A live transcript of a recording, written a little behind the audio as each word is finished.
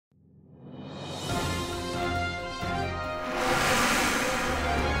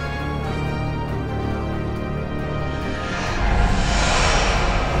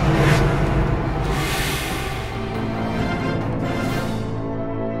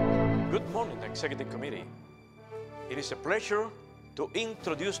Good morning, Executive Committee. It is a pleasure to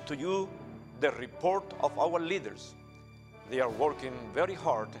introduce to you the report of our leaders. They are working very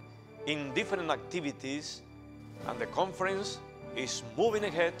hard in different activities, and the conference is moving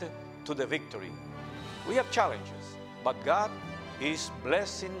ahead to the victory. We have challenges, but God is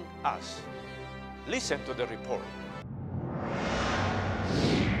blessing us. Listen to the report.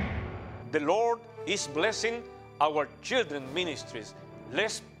 The Lord is blessing our children ministries.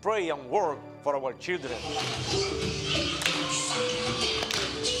 Let's pray and work for our children.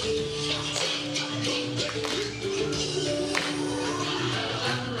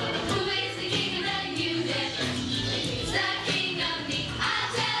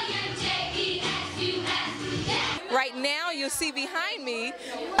 Right now, you see behind me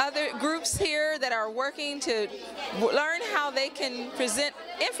other groups here that are working to learn how they can present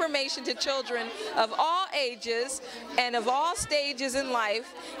information to children of all ages and of all stages in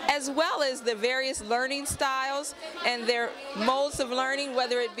life, as well as the various learning styles and their modes of learning,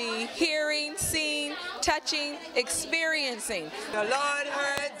 whether it be hearing, seeing, touching, experiencing. The Lord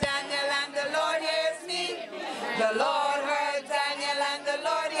heard Daniel and the Lord hears me. The Lord heard Daniel and the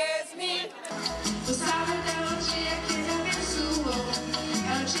Lord hears me.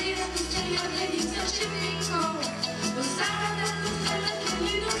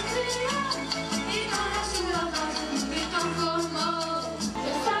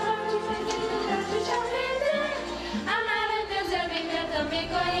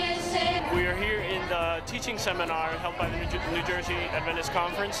 We are here in the teaching seminar held by the New Jersey Adventist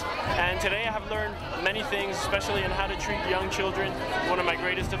Conference, and today I have learned many things, especially in how to treat young children, one of my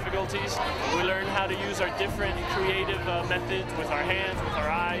greatest difficulties. We learned how to use our different creative methods with our hands, with our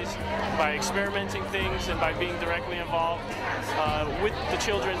eyes, by experimenting things and by being directly involved with the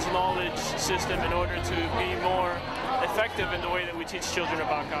children's knowledge system in order to be more effective in the way that we teach children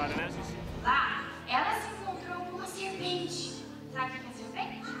about God. And as you see, lá, ela se encontrou com uma serpente. Sabe o que é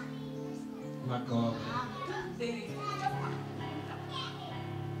serpente? Uma cobra. E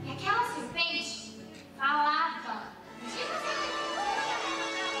aquela serpente falava.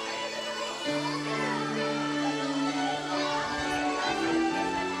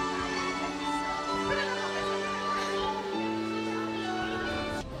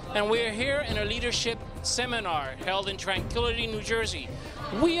 And we are here in a leadership seminar held in Tranquility, New Jersey.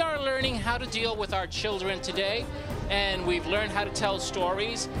 We are learning how to deal with our children today, and we've learned how to tell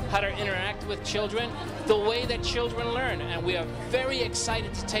stories, how to interact with children, the way that children learn. And we are very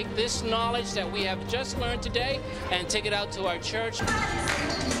excited to take this knowledge that we have just learned today and take it out to our church.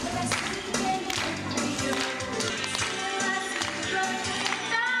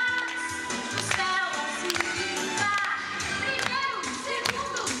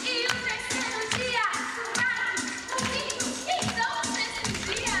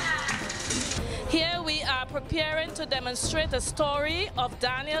 Here we are preparing to demonstrate the story of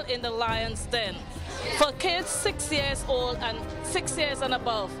Daniel in the lion's den for kids 6 years old and 6 years and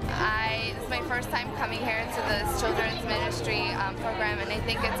above. This is my first time coming here to this children's ministry program, and I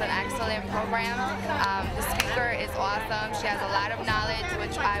think it's an excellent program. The speaker is awesome. She has a lot of knowledge,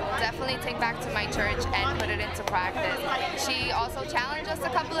 which I will definitely take back to my church and put it into practice. She also challenged us a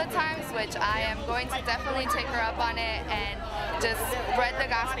couple of times, which I am going to definitely take her up on it and just spread the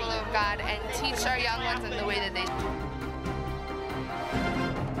gospel of God and teach our young ones in the way that they